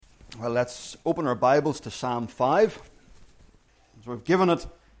Well, let's open our Bibles to Psalm 5. So we've given it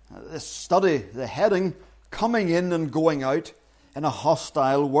this study, the heading, Coming In and Going Out in a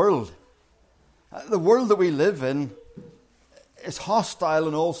Hostile World. The world that we live in is hostile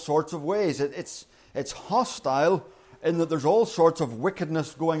in all sorts of ways. It's hostile in that there's all sorts of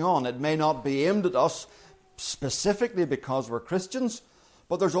wickedness going on. It may not be aimed at us specifically because we're Christians,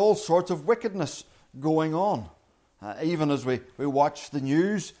 but there's all sorts of wickedness going on. Even as we watch the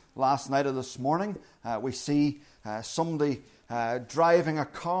news last night or this morning, we see somebody driving a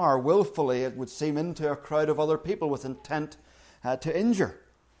car willfully, it would seem, into a crowd of other people with intent to injure.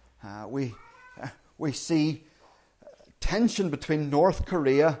 We see tension between North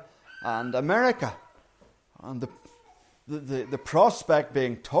Korea and America, and the prospect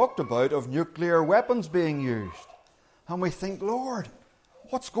being talked about of nuclear weapons being used. And we think, Lord,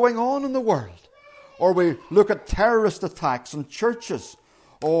 what's going on in the world? Or we look at terrorist attacks on churches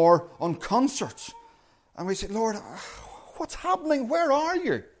or on concerts, and we say, Lord, what's happening? Where are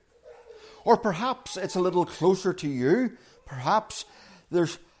you? Or perhaps it's a little closer to you. Perhaps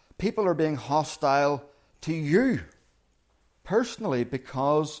there's people are being hostile to you personally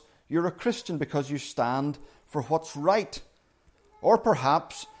because you're a Christian, because you stand for what's right. Or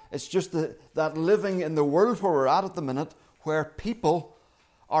perhaps it's just that living in the world where we're at the minute, where people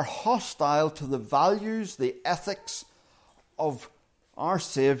are hostile to the values, the ethics of our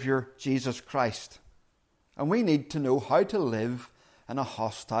Saviour, Jesus Christ. And we need to know how to live in a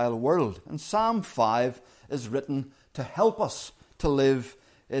hostile world. And Psalm 5 is written to help us to live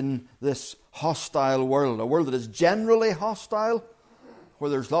in this hostile world. A world that is generally hostile, where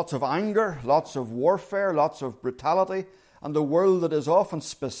there's lots of anger, lots of warfare, lots of brutality, and a world that is often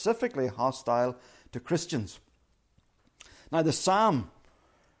specifically hostile to Christians. Now the Psalm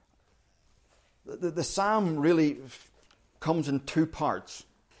really comes in two parts.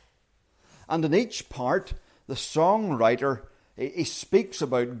 And in each part, the songwriter, he speaks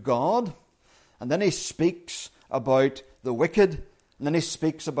about God, and then he speaks about the wicked, and then he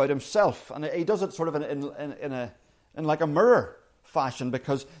speaks about himself. And he does it sort of in like a mirror fashion,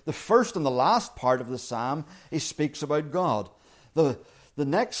 because the first and the last part of the psalm, he speaks about God. The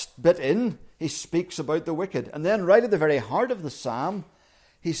next bit in, he speaks about the wicked. And then right at the very heart of the psalm,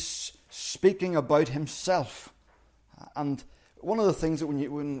 he's speaking about himself. And one of the things that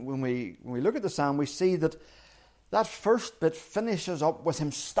when we look at the psalm, we see that first bit finishes up with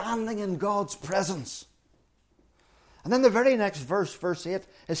him standing in God's presence. And then the very next verse, verse 8,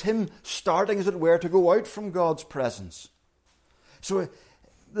 is him starting, as it were, to go out from God's presence. So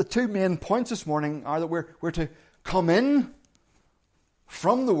the two main points this morning are that we're to come in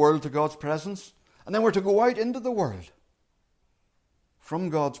from the world to God's presence, and then we're to go out into the world from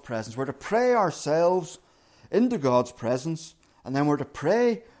God's presence. We're to pray ourselves into God's presence, and then we're to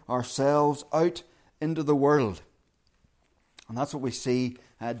pray ourselves out into the world. And that's what we see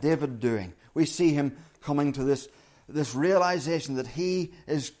David doing. We see him coming to this realization that he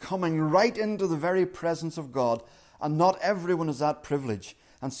is coming right into the very presence of God, and not everyone has that privilege.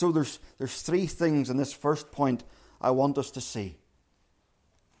 And so there's three things in this first point I want us to see.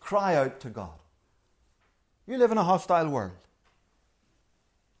 Cry out to God. You live in a hostile world.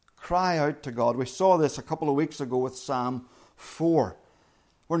 Cry out to God. We saw this a couple of weeks ago with Psalm 4.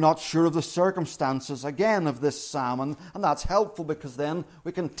 We're not sure of the circumstances, again, of this psalm, and that's helpful because then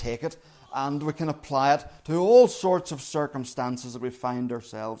we can take it and we can apply it to all sorts of circumstances that we find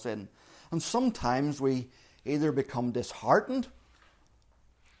ourselves in. And sometimes we either become disheartened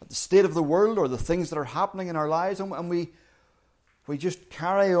at the state of the world or the things that are happening in our lives, and we just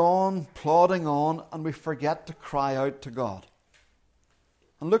carry on, plodding on, and we forget to cry out to God.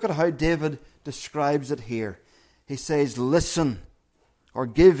 And look at how David describes it here. He says, listen, or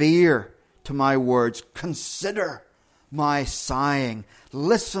give ear to my words. Consider my sighing.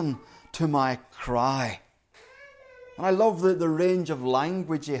 Listen to my cry. And I love the range of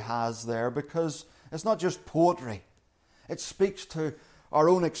language he has there, because it's not just poetry. It speaks to our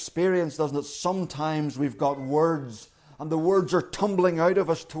own experience, doesn't it? Sometimes we've got words, and the words are tumbling out of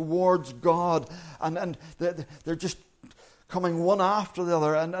us towards God, and they're just coming one after the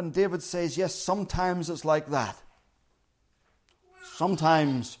other. And David says, yes, sometimes it's like that.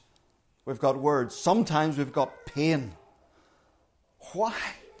 Sometimes we've got words. Sometimes we've got pain. Why?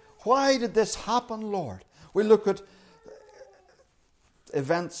 Why did this happen, Lord? We look at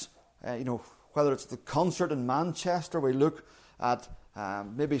events, whether it's the concert in Manchester, we look at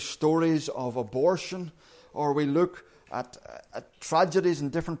maybe stories of abortion, or we look at tragedies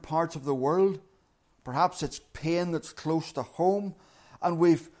in different parts of the world. Perhaps it's pain that's close to home, and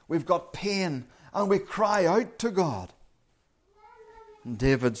we've got pain, and we cry out to God. And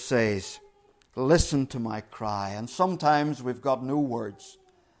David says, listen to my cry. And sometimes we've got no words.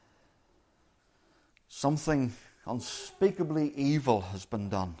 Something unspeakably evil has been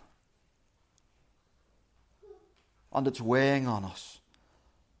done. And it's weighing on us.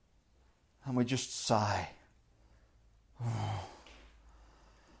 And we just sigh.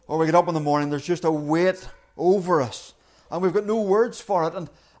 Or we get up in the morning, there's just a weight over us. And we've got no words for it.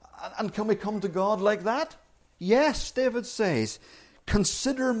 And can we come to God like that? Yes, David says,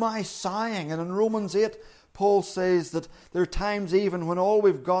 consider my sighing. And in Romans 8, Paul says that there are times even when all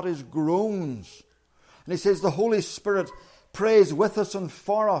we've got is groans. And he says the Holy Spirit prays with us and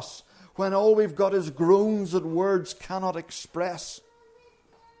for us when all we've got is groans that words cannot express.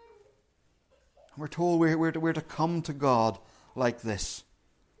 And we're told we're to come to God like this.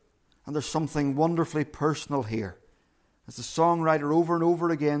 And there's something wonderfully personal here. As the songwriter over and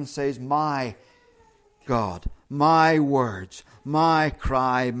over again says, my God, my words, my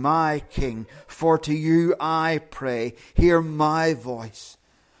cry, my King, for to you I pray, hear my voice.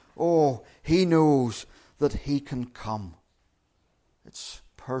 Oh, he knows that he can come. It's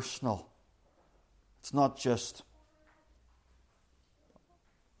personal. It's not just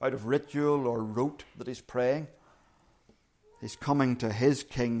out of ritual or rote that he's praying. He's coming to his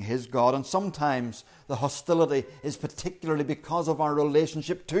King, his God. And sometimes the hostility is particularly because of our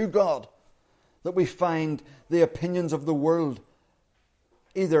relationship to God. That we find the opinions of the world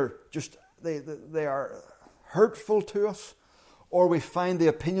either just they are hurtful to us, or we find the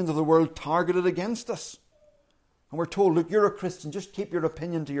opinions of the world targeted against us. And we're told, look, you're a Christian, just keep your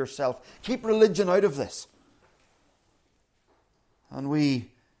opinion to yourself. Keep religion out of this. And we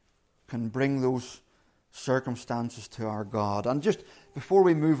can bring those circumstances to our God. And just before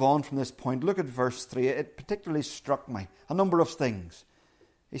we move on from this point, look at verse 3. It particularly struck me. A number of things.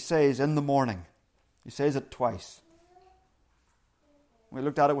 He says, in the morning. He says it twice. We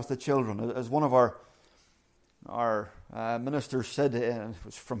looked at it with the children. As one of our ministers said, and it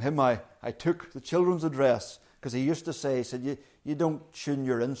was from him I took the children's address, because he used to say, he said, you don't tune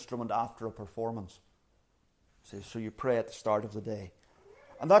your instrument after a performance. He says, so you pray at the start of the day.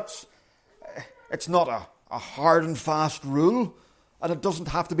 And it's not a hard and fast rule, and it doesn't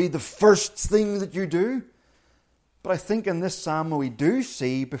have to be the first thing that you do. But I think in this psalm we do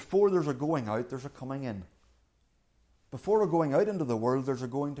see, before there's a going out, there's a coming in. Before we're going out into the world, there's a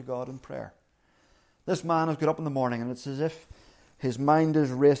going to God in prayer. This man has got up in the morning, and it's as if his mind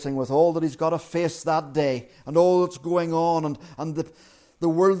is racing with all that he's got to face that day, and all that's going on, and the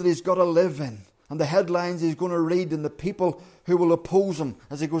world that he's got to live in, and the headlines he's going to read, and the people who will oppose him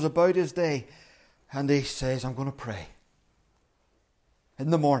as he goes about his day. And he says, I'm going to pray in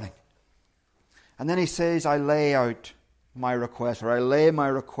the morning. And then he says, I lay out my request, or I lay my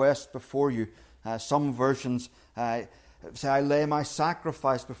request before you. Some versions say, I lay my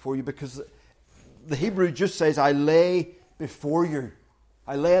sacrifice before you, because the Hebrew just says, I lay before you.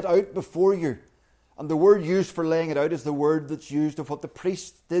 I lay it out before you. And the word used for laying it out is the word that's used of what the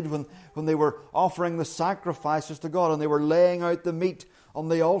priests did when they were offering the sacrifices to God, and they were laying out the meat on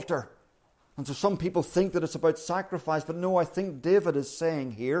the altar. And so some people think that it's about sacrifice, but no, I think David is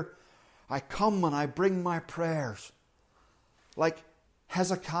saying here, I come and I bring my prayers. Like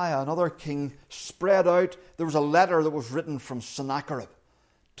Hezekiah, another king, spread out. There was a letter that was written from Sennacherib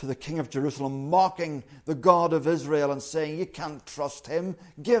to the king of Jerusalem, mocking the God of Israel and saying, you can't trust him.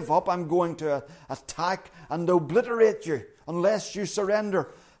 Give up. I'm going to attack and obliterate you unless you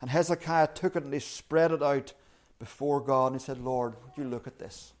surrender. And Hezekiah took it and he spread it out before God. And he said, Lord, would you look at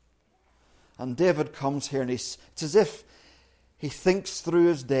this? And David comes here and it's as if he thinks through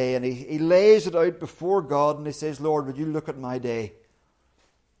his day and he lays it out before God and he says, Lord, would you look at my day?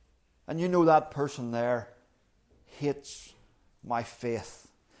 And you know that person there hates my faith.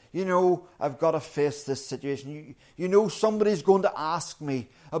 You know I've got to face this situation. You know somebody's going to ask me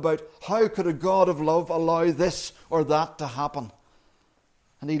about how could a God of love allow this or that to happen?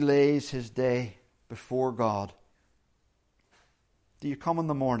 And he lays his day before God. Do you come in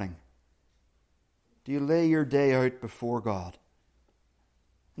the morning? Do you lay your day out before God?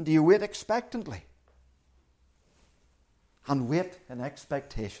 And do you wait expectantly? And wait in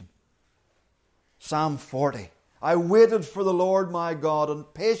expectation. Psalm 40. I waited for the Lord my God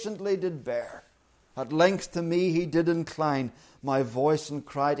and patiently did bear. At length to me he did incline my voice and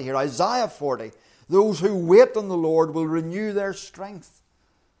cry to hear. Isaiah 40. Those who wait on the Lord will renew their strength.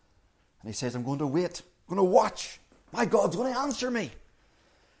 And he says, I'm going to wait. I'm going to watch. My God's going to answer me.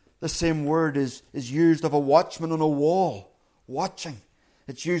 The same word is used of a watchman on a wall, watching.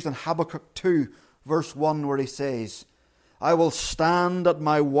 It's used in Habakkuk 2, verse 1, where he says, I will stand at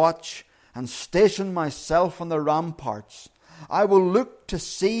my watch and station myself on the ramparts. I will look to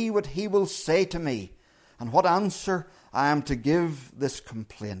see what he will say to me, and what answer I am to give this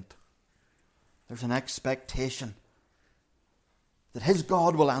complaint. There's an expectation that his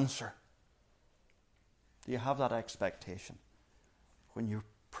God will answer. Do you have that expectation when you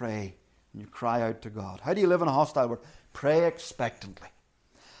pray and you cry out to God? How do you live in a hostile world? Pray expectantly.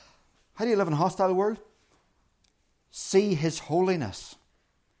 How do you live in a hostile world? See his holiness.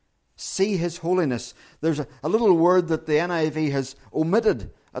 See his holiness. There's a little word that the NIV has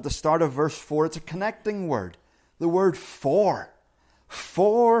omitted at the start of verse 4. It's a connecting word. The word for.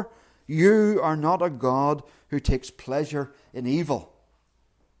 For you are not a God who takes pleasure in evil.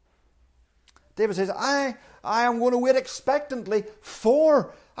 David says, I am going to wait expectantly,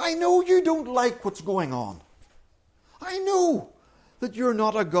 for I know you don't like what's going on. I know that you're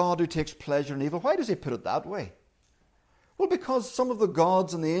not a God who takes pleasure in evil. Why does he put it that way? Well, because some of the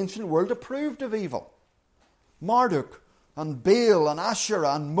gods in the ancient world approved of evil. Marduk and Baal and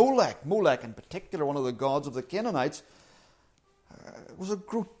Asherah and Molech. Molech in particular, one of the gods of the Canaanites, was a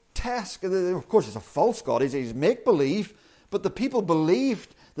grotesque, of course he's a false god, he's make-believe, but the people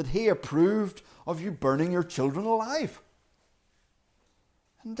believed that he approved of you burning your children alive.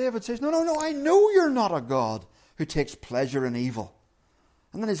 And David says, no, I know you're not a God who takes pleasure in evil.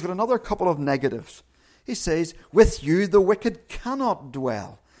 And then he's got another couple of negatives. He says, with you the wicked cannot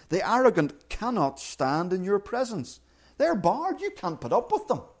dwell. The arrogant cannot stand in your presence. They're barred. You can't put up with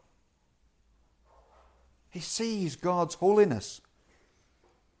them. He sees God's holiness.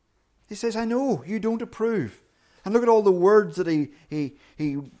 He says, I know you don't approve. And look at all the words that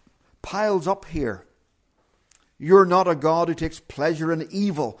he piles up here. You're not a God who takes pleasure in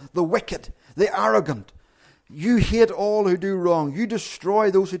evil, the wicked, the arrogant. You hate all who do wrong. You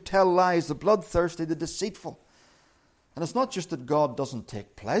destroy those who tell lies, the bloodthirsty, the deceitful. And it's not just that God doesn't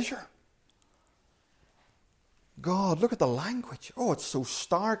take pleasure. God, look at the language. Oh, it's so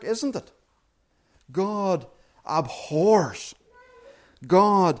stark, isn't it? God abhors.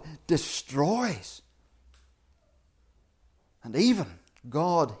 God destroys. And even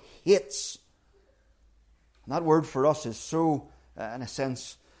God hates. And that word for us is so, in a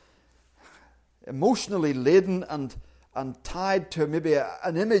sense, emotionally laden and tied to maybe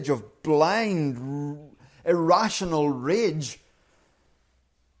an image of blind, irrational rage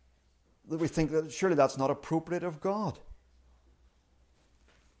that we think that surely that's not appropriate of God.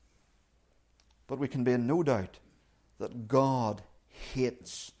 But we can be in no doubt that God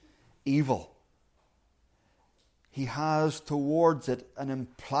hates evil. He has towards it an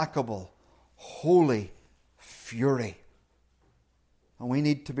implacable, holy fury. And we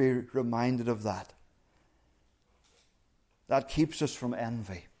need to be reminded of that. That keeps us from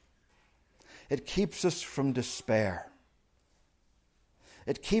envy. It keeps us from despair.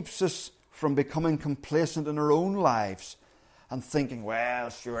 It keeps us from becoming complacent in our own lives and thinking, well,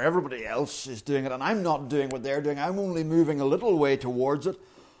 sure, everybody else is doing it and I'm not doing what they're doing. I'm only moving a little way towards it.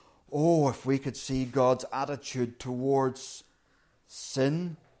 Oh, if we could see God's attitude towards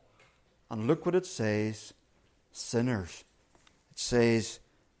sin. And look what it says, sinners. It says,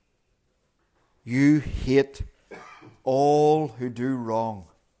 you hate all who do wrong.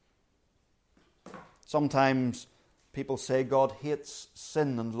 Sometimes people say God hates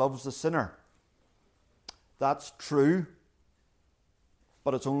sin and loves the sinner. That's true,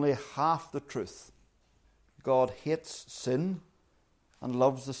 but it's only half the truth. God hates sin and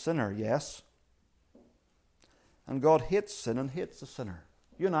loves the sinner, yes. And God hates sin and hates the sinner.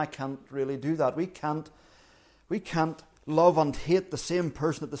 You and I can't really do that. We can't love and hate the same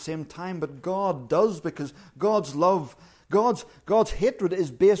person at the same time, but God does, because God's love, God's hatred is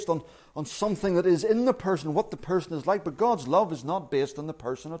based on something that is in the person, what the person is like, but God's love is not based on the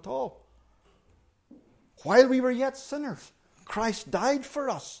person at all. While we were yet sinners, Christ died for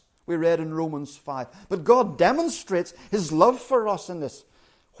us, we read in Romans 5. But God demonstrates his love for us in this.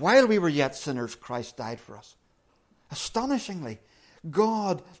 While we were yet sinners, Christ died for us. Astonishingly,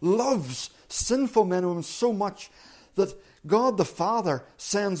 God loves sinful men and women so much that God the Father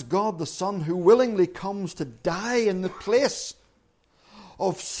sends God the Son, who willingly comes to die in the place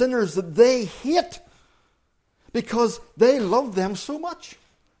of sinners that they hate because they love them so much.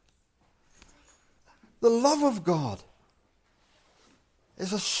 The love of God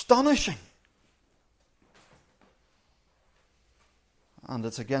is astonishing. And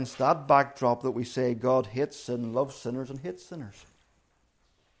it's against that backdrop that we say God hates sin, loves sinners, and hates sinners.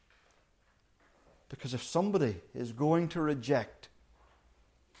 Because if somebody is going to reject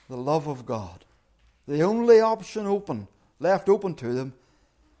the love of God, the only option left open to them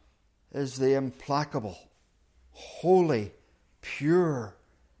is the implacable, holy, pure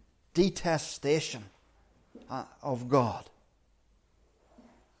detestation of God.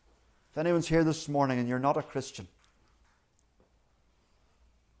 If anyone's here this morning and you're not a Christian,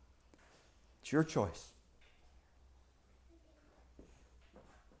 it's your choice.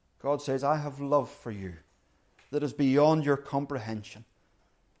 God says, I have love for you that is beyond your comprehension.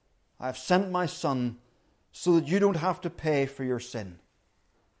 I have sent my Son so that you don't have to pay for your sin.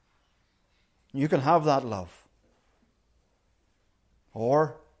 You can have that love.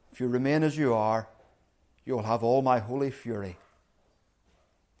 Or, if you remain as you are, you will have all my holy fury.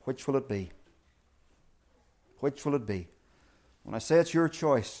 Which will it be? Which will it be? When I say it's your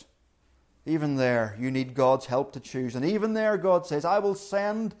choice, even there you need God's help to choose. And even there God says, I will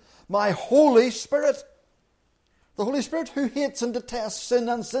send my Holy Spirit. The Holy Spirit who hates and detests sin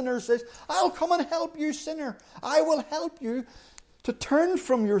and sinners says, I'll come and help you, sinner. I will help you to turn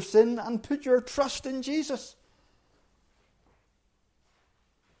from your sin and put your trust in Jesus.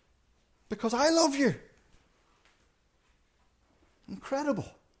 Because I love you. Incredible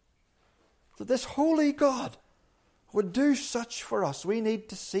that this holy God would do such for us. We need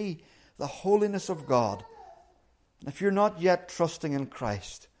to see the holiness of God. And if you're not yet trusting in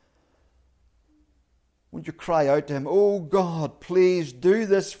Christ, won't you cry out to Him, Oh God, please do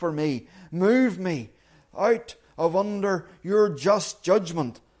this for me. Move me out of under your just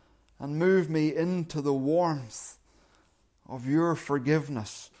judgment and move me into the warmth of your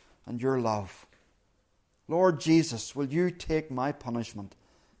forgiveness and your love. Lord Jesus, will you take my punishment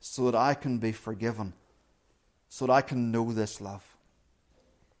so that I can be forgiven, so that I can know this love?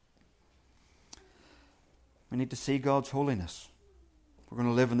 We need to see God's holiness. We're going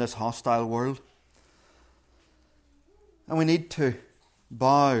to live in this hostile world. And we need to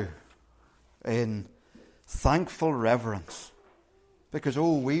bow in thankful reverence. Because,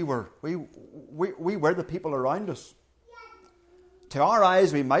 we were the people around us. To our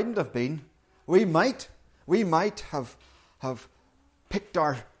eyes, we mightn't have been. We might have picked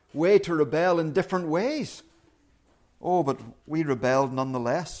our way to rebel in different ways. But we rebelled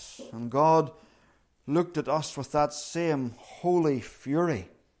nonetheless. And God looked at us with that same holy fury.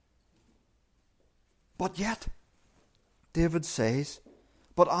 But yet, David says,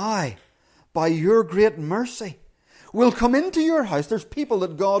 but I, by your great mercy, will come into your house. There's people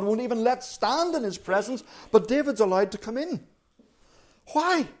that God won't even let stand in His presence, but David's allowed to come in.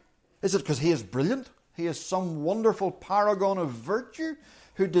 Why? Is it because he is brilliant? He is some wonderful paragon of virtue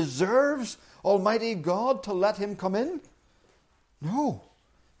who deserves Almighty God to let him come in? No.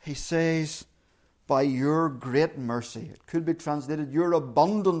 He says, by your great mercy. It could be translated, your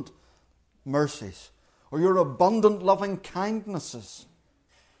abundant mercies, or your abundant loving kindnesses,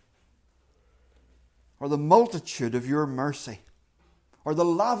 or the multitude of your mercy, or the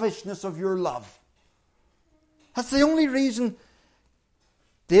lavishness of your love. That's the only reason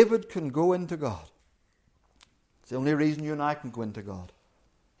David can go into God. It's the only reason you and I can go into God.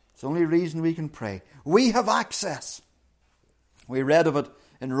 It's the only reason we can pray. We have access. We read of it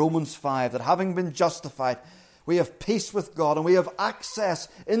in Romans 5, that having been justified, we have peace with God, and we have access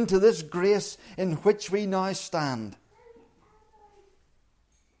into this grace in which we now stand.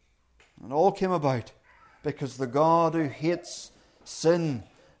 And it all came about because the God who hates sin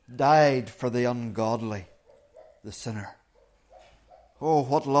died for the ungodly, the sinner. Oh,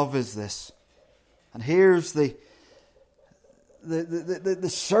 what love is this? And here's the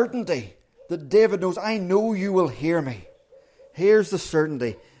certainty that David knows, I know you will hear me. Here's the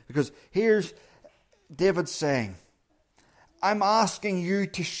certainty, because here's David saying, I'm asking you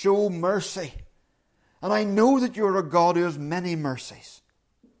to show mercy. And I know that you're a God who has many mercies.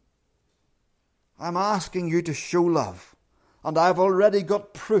 I'm asking you to show love. And I've already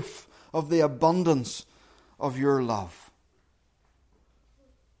got proof of the abundance of your love.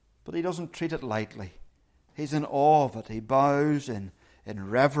 But he doesn't treat it lightly. He's in awe of it. He bows in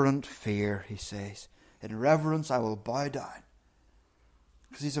reverent fear, he says. In reverence I will bow down.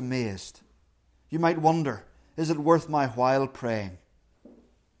 Because he's amazed. You might wonder, is it worth my while praying?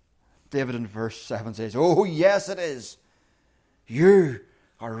 David in verse 7 says, oh yes it is. You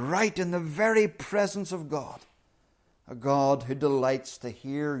are right in the very presence of God. A God who delights to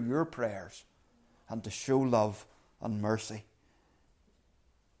hear your prayers and to show love and mercy.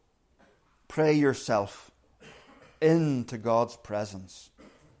 Pray yourself into God's presence.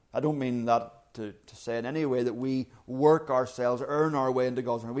 I don't mean that to say in any way that we work ourselves, earn our way into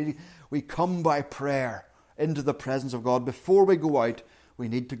God's presence. We come by prayer into the presence of God. Before we go out, we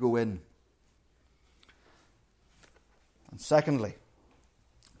need to go in. And secondly,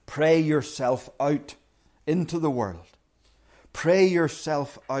 pray yourself out into the world. Pray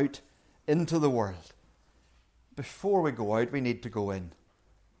yourself out into the world. Before we go out, we need to go in.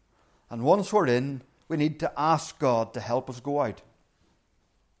 And once we're in, we need to ask God to help us go out.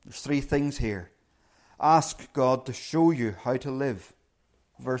 There's three things here. Ask God to show you how to live.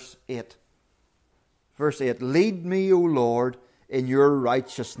 Verse 8. Verse 8. Lead me, O Lord, in your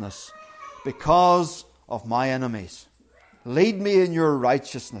righteousness because of my enemies. Lead me in your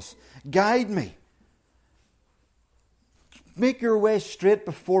righteousness. Guide me. Make your way straight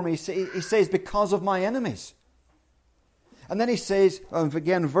before me. He says, because of my enemies. And then he says,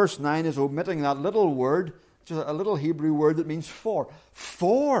 again, verse 9 is omitting that little word, just a little Hebrew word that means for.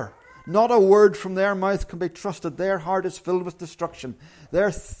 For. Not a word from their mouth can be trusted. Their heart is filled with destruction.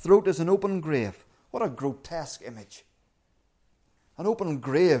 Their throat is an open grave. What a grotesque image. An open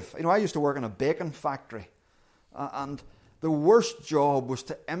grave. I used to work in a bacon factory. And the worst job was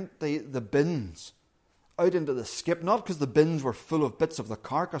to empty the bins out into the skip. Not because the bins were full of bits of the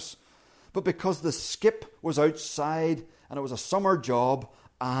carcass, but because the skip was outside and it was a summer job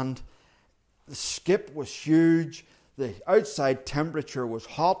and the skip was huge. The outside temperature was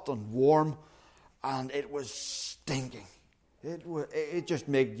hot and warm, and it was stinking. It just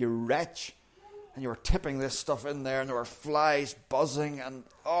made you retch. And you were tipping this stuff in there, and there were flies buzzing, and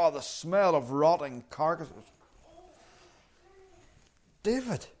the smell of rotting carcasses.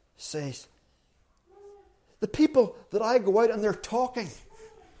 David says, the people that I go out and they're talking,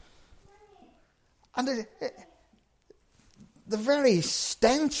 and the very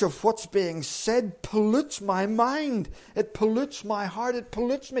stench of what's being said pollutes my mind. It pollutes my heart. It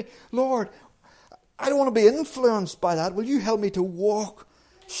pollutes me. Lord, I don't want to be influenced by that. Will you help me to walk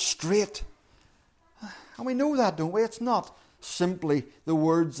straight? And we know that, don't we? It's not simply the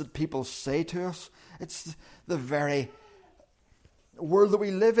words that people say to us. It's the very world that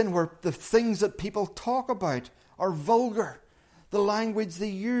we live in, where the things that people talk about are vulgar. The language they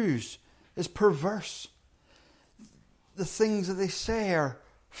use is perverse. The things that they say are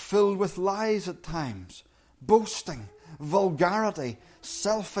filled with lies at times, boasting, vulgarity,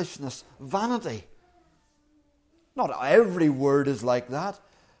 selfishness, vanity. Not every word is like that,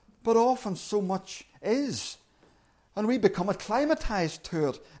 but often so much is. And we become acclimatized to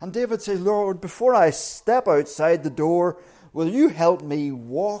it. And David says, Lord, before I step outside the door, will you help me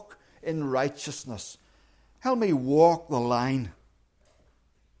walk in righteousness? Help me walk the line.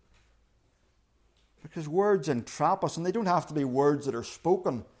 Because words entrap us, and they don't have to be words that are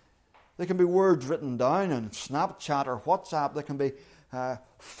spoken. They can be words written down in Snapchat or WhatsApp. They can be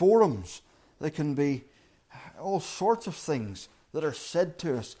forums. They can be all sorts of things that are said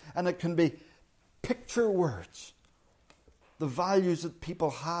to us. And it can be picture words. The values that people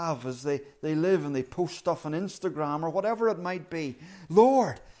have as they live and they post stuff on Instagram or whatever it might be.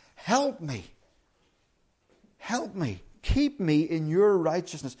 Lord, help me. Help me. Keep me in your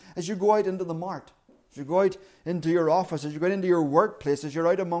righteousness as you go out into the mart. As you go out into your office, as you go into your workplace, as you're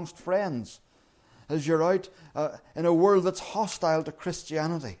out amongst friends, as you're out in a world that's hostile to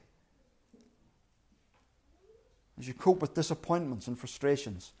Christianity, as you cope with disappointments and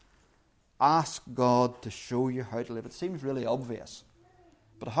frustrations, ask God to show you how to live. It seems really obvious,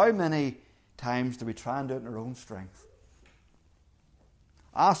 but how many times do we try and do it in our own strength?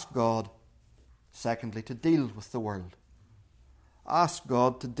 Ask God, secondly, to deal with the world. Ask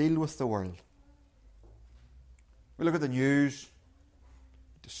God to deal with the world. We look at the news,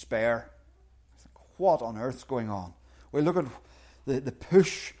 despair. What on earth's going on? We look at the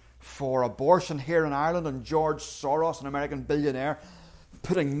push for abortion here in Ireland, and George Soros, an American billionaire,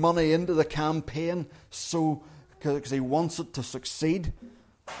 putting money into the campaign because he wants it to succeed.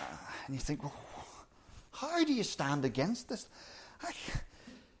 And you think, well, how do you stand against this?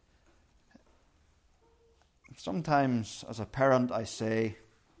 Sometimes as a parent I say,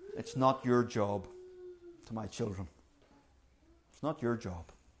 it's not your job. To my children. It's not your job.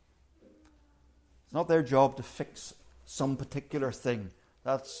 It's not their job to fix some particular thing.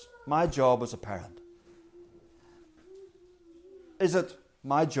 That's my job as a parent. Is it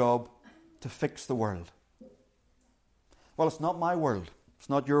my job to fix the world? Well, it's not my world. It's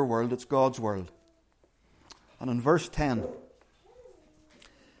not your world. It's God's world. And in verse 10,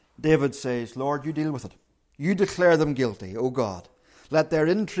 David says, Lord, you deal with it. You declare them guilty, O God. Let their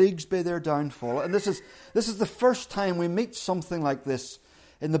intrigues be their downfall. And this is the first time we meet something like this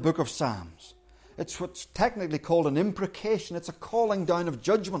in the book of Psalms. It's what's technically called an imprecation. It's a calling down of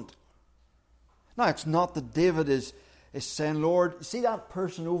judgment. Now, it's not that David is saying, Lord, see that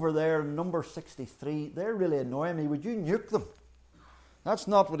person over there in number 63? They're really annoying me. Would you nuke them? That's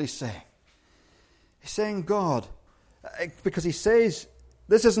not what he's saying. He's saying, God, because he says,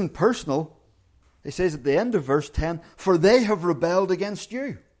 this isn't personal. He says at the end of verse 10, for they have rebelled against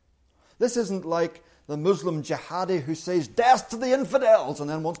you. This isn't like the Muslim jihadi who says, death to the infidels, and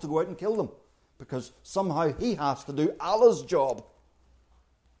then wants to go out and kill them, because somehow he has to do Allah's job.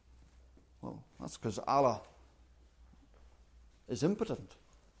 Well, that's because Allah is impotent.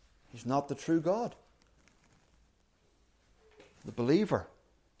 He's not the true God. The believer,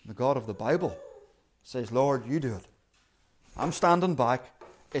 the God of the Bible, says, Lord, you do it. I'm standing back.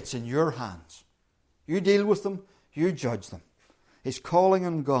 It's in your hands. You deal with them. You judge them. He's calling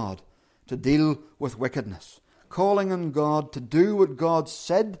on God to deal with wickedness. Calling on God to do what God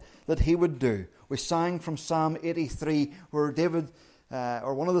said that he would do. We sang from Psalm 83 where David,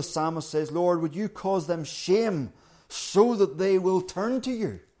 or one of the psalmists says, Lord, would you cause them shame so that they will turn to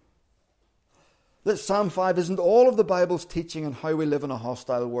you? That Psalm 5 isn't all of the Bible's teaching on how we live in a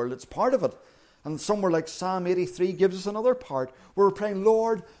hostile world. It's part of it. And somewhere like Psalm 83 gives us another part where we're praying,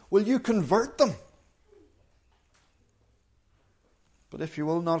 Lord, will you convert them? But if you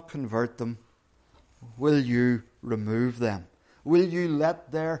will not convert them, will you remove them? Will you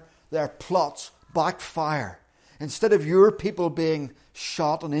let their plots backfire instead of your people being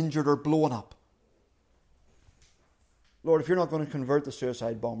shot and injured or blown up? Lord, if you're not going to convert the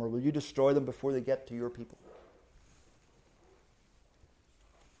suicide bomber, will you destroy them before they get to your people?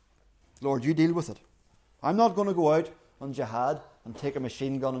 Lord, you deal with it. I'm not going to go out on jihad and take a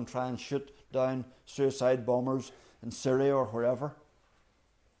machine gun and try and shoot down suicide bombers in Syria or wherever.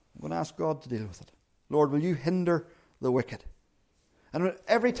 I'm going to ask God to deal with it. Lord, will you hinder the wicked? And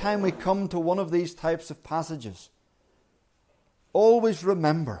every time we come to one of these types of passages, always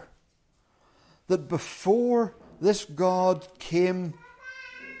remember that before this God came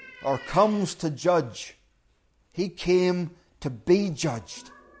or comes to judge, he came to be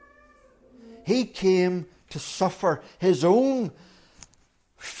judged. He came to suffer his own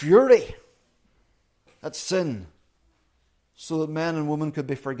fury at sin so that men and women could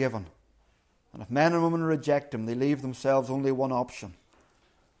be forgiven. And if men and women reject him, they leave themselves only one option.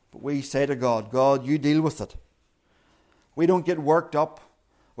 But we say to God, God, you deal with it. We don't get worked up.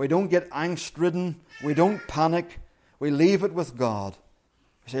 We don't get angst-ridden. We don't panic. We leave it with God.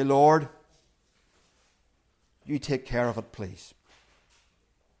 We say, Lord, you take care of it, please.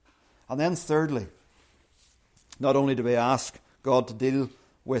 And then thirdly, not only do we ask God to deal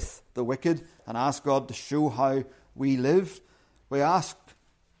with the wicked and ask God to show how we live, we ask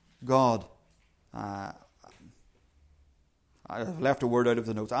God, I've left a word out of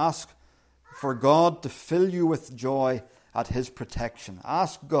the notes, ask for God to fill you with joy at his protection.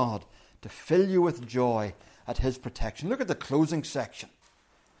 Ask God to fill you with joy at his protection. Look at the closing section.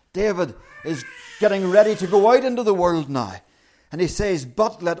 David is getting ready to go out into the world now. And he says,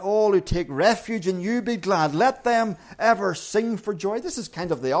 but let all who take refuge in you be glad. Let them ever sing for joy. This is kind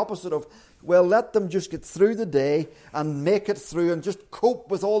of the opposite of, well, let them just get through the day and make it through and just cope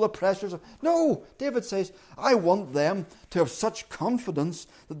with all the pressures. No, David says, I want them to have such confidence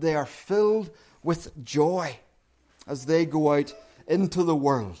that they are filled with joy as they go out into the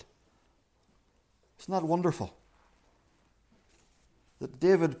world. Isn't that wonderful? That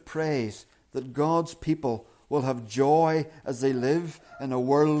David prays that God's people will have joy as they live in a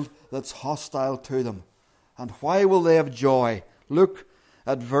world that's hostile to them. And why will they have joy? Look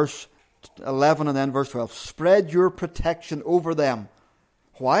at verse 11 and then verse 12. Spread your protection over them.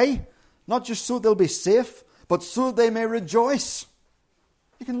 Why? Not just so they'll be safe, but so they may rejoice.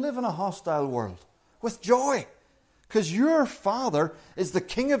 You can live in a hostile world with joy, because your Father is the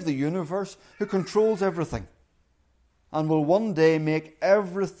King of the universe who controls everything and will one day make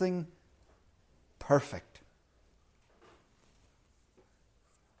everything perfect.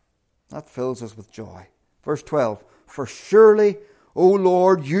 That fills us with joy. Verse 12. For surely, O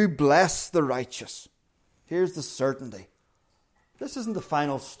Lord, you bless the righteous. Here's the certainty. This isn't the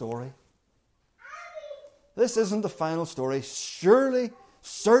final story. This isn't the final story. Surely,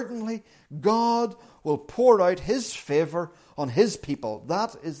 certainly, God will pour out his favour on his people.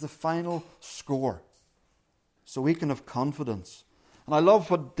 That is the final score. So we can have confidence. And I love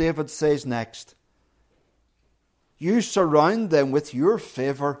what David says next. You surround them with your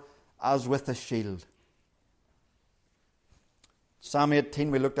favour as with a shield. Psalm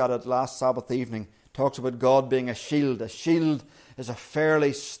 18, we looked at it last Sabbath evening, talks about God being a shield. A shield is a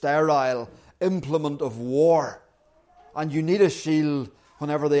fairly sterile implement of war. And you need a shield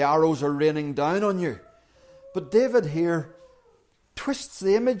whenever the arrows are raining down on you. But David here twists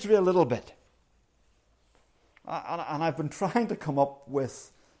the imagery a little bit. And I've been trying to come up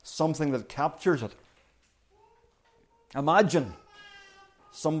with something that captures it. Imagine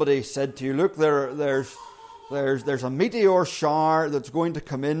somebody said to you, look, there's a meteor shower that's going to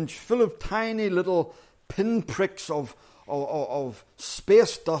come in full of tiny little pinpricks of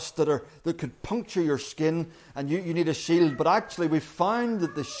space dust that could puncture your skin, and you need a shield. But actually we found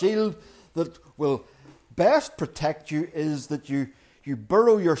that the shield that will best protect you is that you you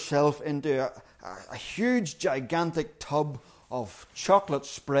burrow yourself into a huge, gigantic tub of chocolate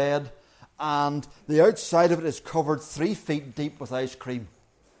spread, and the outside of it is covered 3 feet deep with ice cream.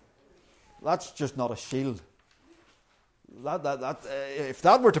 That's just not a shield. If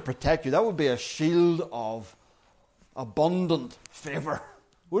that were to protect you, that would be a shield of abundant favour,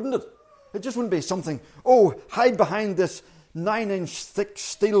 wouldn't it? It just wouldn't be something, hide behind this 9-inch thick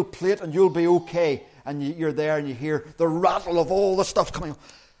steel plate and you'll be okay. And you're there and you hear the rattle of all the stuff coming. It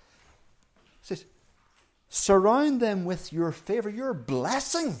says, surround them with your favour, your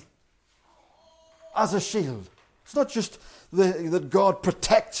blessing as a shield. It's not just that God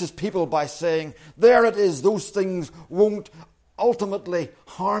protects his people by saying, there it is, those things won't ultimately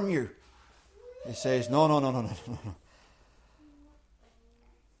harm you. He says, no.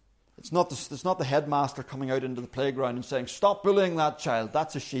 It's not the headmaster coming out into the playground and saying, stop bullying that child.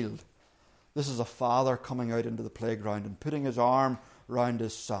 That's a shield. This is a father coming out into the playground and putting his arm round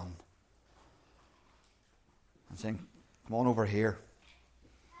his son and saying, come on over here.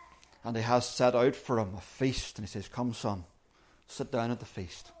 And he has set out for him a feast, and he says, come son, sit down at the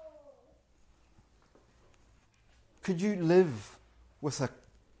feast. Could you live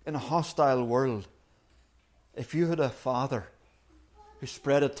in a hostile world if you had a father who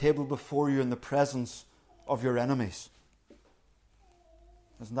spread a table before you in the presence of your enemies?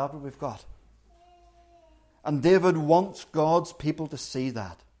 Isn't that what we've got? And David wants God's people to see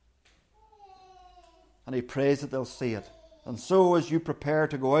that. And he prays that they'll see it. And so as you prepare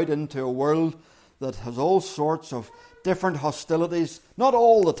to go out into a world that has all sorts of different hostilities, not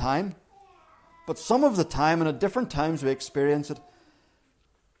all the time, but some of the time, and at different times we experience it,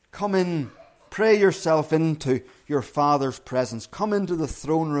 come in, pray yourself into your Father's presence. Come into the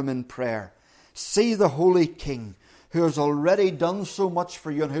throne room in prayer. See the Holy King who has already done so much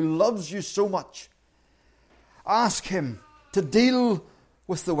for you and who loves you so much. Ask him to deal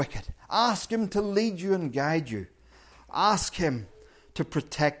with the wicked. Ask him to lead you and guide you. Ask him to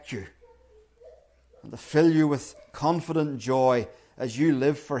protect you and to fill you with confident joy as you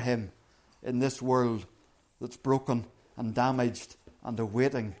live for him in this world that's broken and damaged and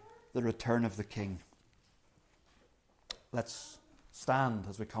awaiting the return of the King. Let's stand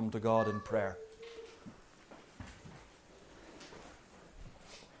as we come to God in prayer.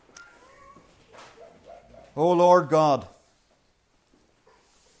 O Lord God,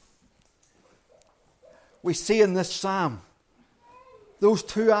 we see in this psalm those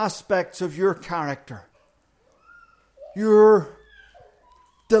two aspects of your character. Your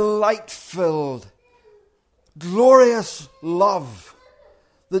delight-filled, glorious love,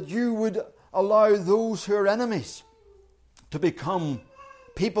 that you would allow those who are enemies to become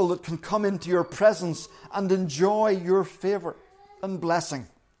people that can come into your presence and enjoy your favour and blessing.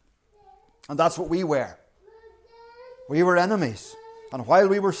 And that's what we were. We were enemies. And while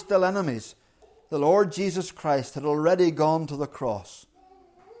we were still enemies, the Lord Jesus Christ had already gone to the cross.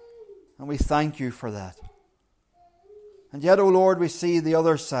 And we thank you for that. And yet, O Lord, we see the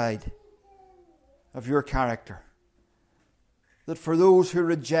other side of your character. That for those who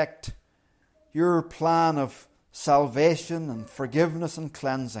reject your plan of salvation and forgiveness and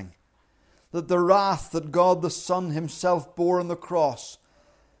cleansing, that the wrath that God the Son himself bore on the cross,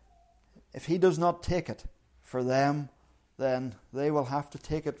 if he does not take it for them, then they will have to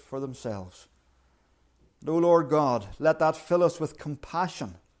take it for themselves. And, O Lord God, let that fill us with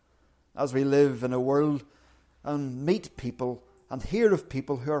compassion as we live in a world and meet people and hear of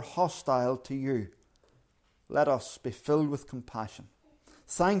people who are hostile to you. Let us be filled with compassion.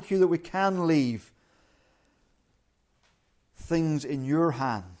 Thank you that we can leave things in your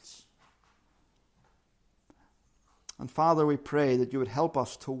hands. And Father, we pray that you would help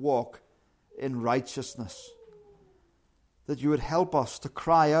us to walk in righteousness. That you would help us to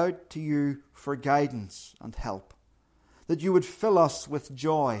cry out to you for guidance and help. That you would fill us with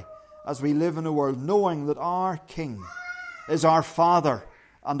joy as we live in a world knowing that our King is our Father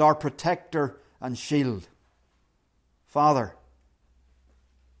and our protector and shield. Father,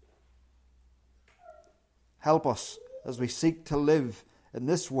 help us as we seek to live in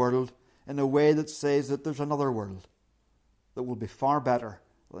this world in a way that says that there's another world that will be far better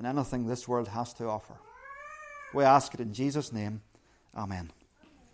than anything this world has to offer. We ask it in Jesus' name. Amen.